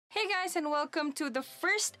guys, and welcome to the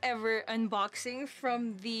first ever unboxing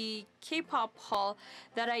from the K-pop haul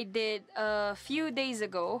that I did a few days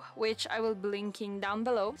ago, which I will be linking down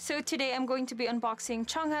below. So today I'm going to be unboxing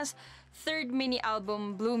Chungha's third mini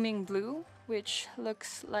album, Blooming Blue, which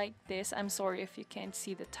looks like this. I'm sorry if you can't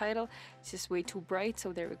see the title, it's just way too bright,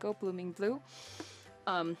 so there we go, Blooming Blue.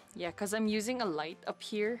 Yeah, because I'm using a light up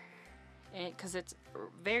here and because it's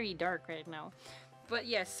very dark right now. But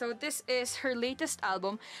yes, so this is her latest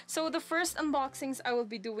album. So the first unboxings I will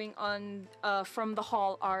be doing on from the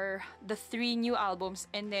haul are the 3 new albums,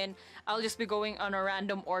 and then I'll just be going on a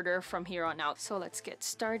random order from here on out. So let's get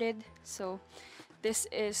started. So this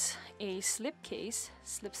is a slip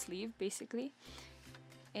sleeve basically,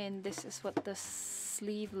 and this is what the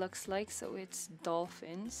sleeve looks like. So it's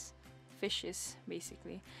dolphins, fishes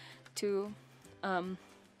basically, to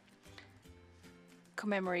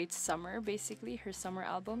commemorates summer, basically her summer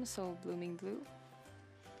album, so Blooming Blue.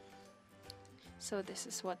 So this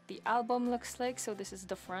is what the album looks like. So this is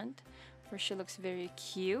the front, where she looks very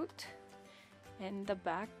cute, and the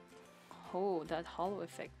back, oh, that hollow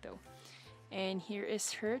effect though. And here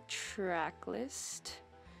is her track list.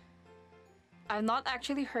 I've not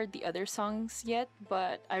actually heard the other songs yet,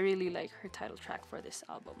 but I really like her title track for this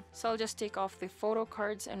album. So I'll just take off the photo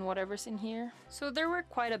cards and whatever's in here. So there were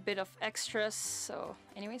quite a bit of extras, so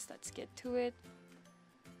anyways, let's get to it.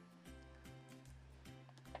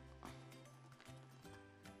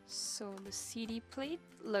 So the CD plate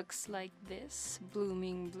looks like this,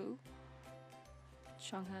 Blooming Blue,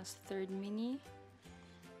 Chungha's third mini.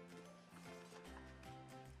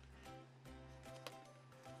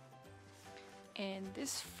 And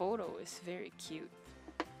this photo is very cute.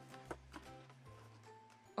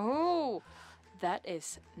 Oh, that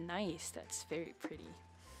is nice. That's very pretty.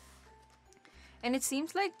 And it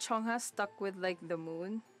seems like Chungha stuck with like the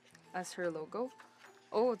moon as her logo.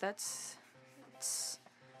 Oh, it's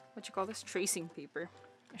what you call this? Tracing paper.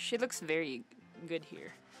 She looks very good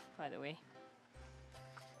here, by the way.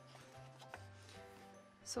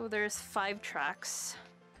 So there's 5 tracks.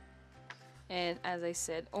 And as I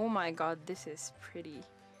said, oh my god, this is pretty.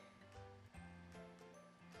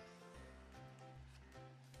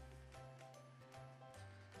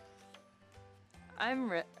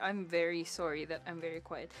 I'm very sorry that I'm very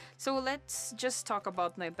quiet. So let's just talk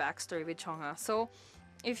about my backstory with Chungha. So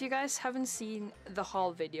if you guys haven't seen the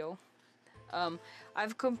haul video,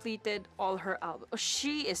 I've completed all her albums. Oh,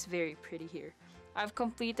 she is very pretty here. I've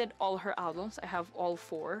completed all her albums. I have all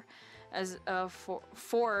 4. As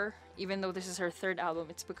four, even though this is her 3rd album,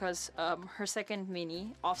 it's because her second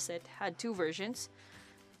mini, Offset, had 2 versions,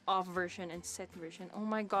 off version and set version. Oh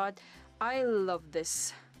my god, I love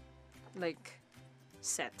this like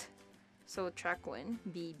set. So track 1,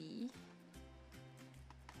 BB.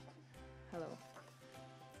 Hello.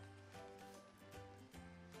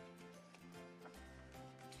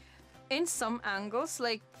 In some angles,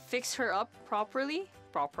 like fix her up properly,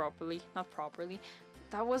 not properly.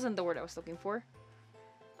 That wasn't the word I was looking for.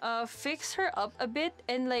 Fix her up a bit,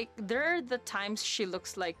 and like there are the times she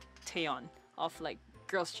looks like Taeyeon of like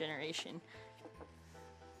Girls' Generation.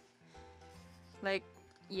 Like,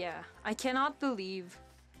 yeah, I cannot believe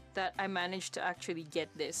that I managed to actually get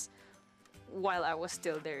this while I was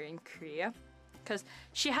still there in Korea, because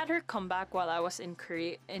she had her comeback while I was in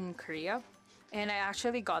Korea, and I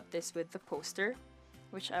actually got this with the poster,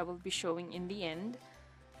 which I will be showing in the end.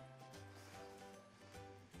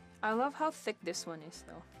 I love how thick this one is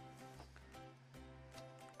though.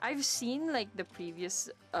 I've seen like the previous,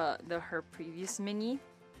 her previous mini,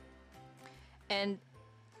 and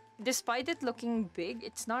despite it looking big,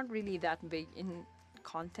 it's not really that big in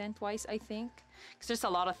content wise, I think, because there's a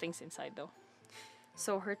lot of things inside though.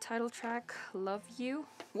 So her title track, Love You,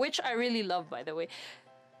 which I really love, by the way.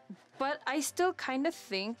 But I still kind of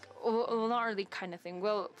think, well, not really kind of think,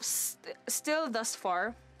 well, still thus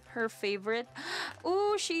far, her favorite.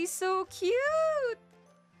 Oh, she's so cute.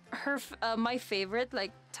 My favorite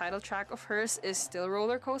like title track of hers is still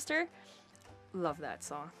Roller Coaster. Love that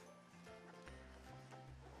song.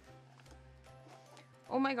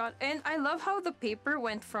 Oh my god, and I love how the paper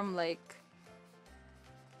went from like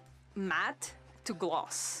matte to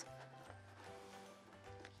gloss.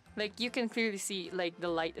 Like you can clearly see like the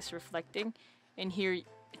light is reflecting, and here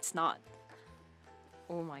it's not.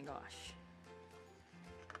 Oh my gosh.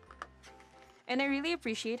 And I really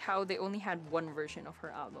appreciate how they only had 1 version of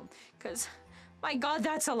her album, because my god,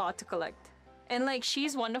 that's a lot to collect. And like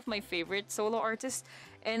she's one of my favorite solo artists,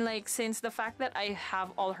 and like since the fact that I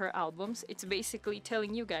have all her albums, it's basically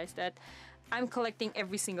telling you guys that I'm collecting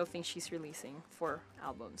every single thing she's releasing for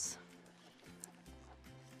albums.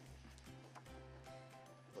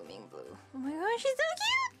 blooming blue. Oh my gosh, she's so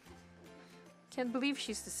cute! Can't believe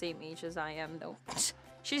she's the same age as I am though.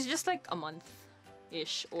 She's just like a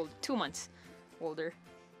month-ish old, 2 months older.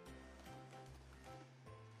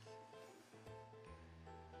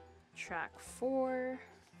 Track 4.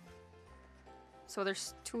 So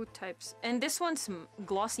there's 2 types. And this one's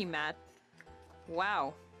glossy matte.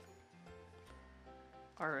 Wow.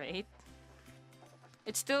 Alright.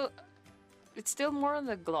 It's still more on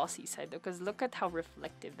the glossy side though, because look at how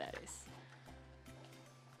reflective that is.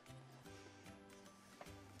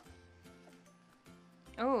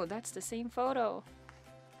 Oh, that's the same photo.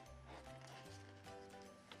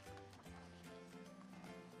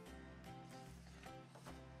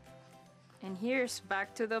 And here's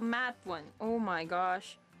back to the matte one. Oh my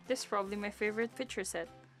gosh. This is probably my favorite picture set.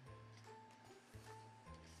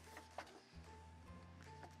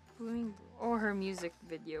 Blooming, or her music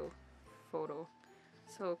video photo.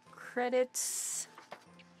 So credits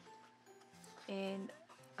and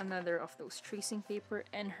another of those tracing paper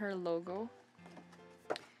and her logo.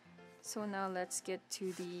 So now let's get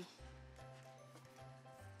to the,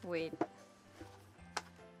 wait,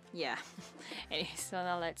 yeah. Anyway, so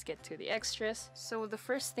now let's get to the extras. So the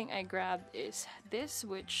first thing I grabbed is this,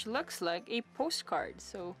 which looks like a postcard.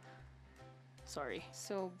 So sorry.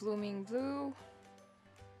 So blooming blue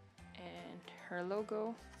and her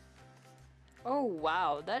logo. Oh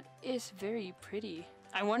wow, that is very pretty.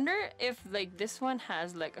 I wonder if like this one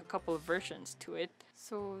has like a couple of versions to it.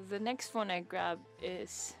 So the next one I grabbed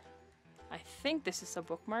is, I think this is a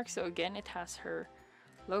bookmark. So again, it has her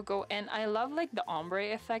logo, and I love like the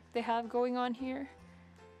ombre effect they have going on here.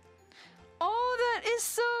 Oh, that is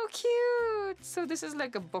so cute! So this is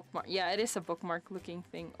like a bookmark. Yeah, it is a bookmark looking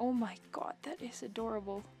thing. Oh my god, that is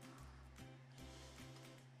adorable.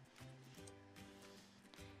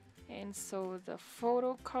 And so the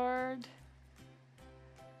photo card.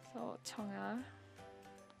 So Chungha.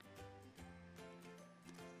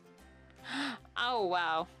 Oh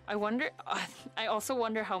wow. I wonder, I also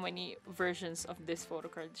wonder how many versions of this photo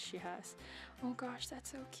card she has. Oh gosh,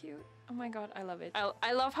 that's so cute. Oh my god, I love it.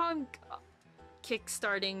 I love how I'm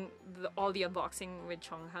kickstarting all the unboxing with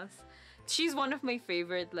Chungha's. She's one of my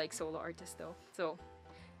favorite like solo artists though. So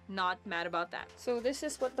not mad about that. So this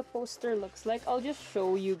is what the poster looks like. I'll just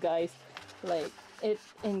show you guys like it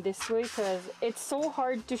in this way because it's so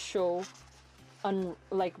hard to show on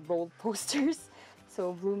like rolled posters.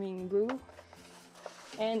 So blooming blue,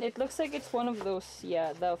 and it looks like it's one of those,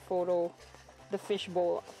 yeah, the photo, the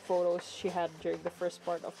fishbowl photos she had during the first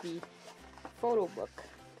part of the photo book.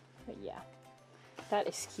 But yeah, that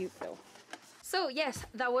is cute though. So yes,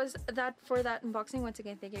 that was that for that unboxing. Once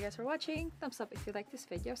again, thank you guys for watching. Thumbs up if you like this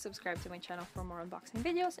video, subscribe to my channel for more unboxing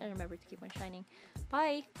videos, and remember to keep on shining.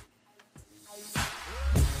 Bye!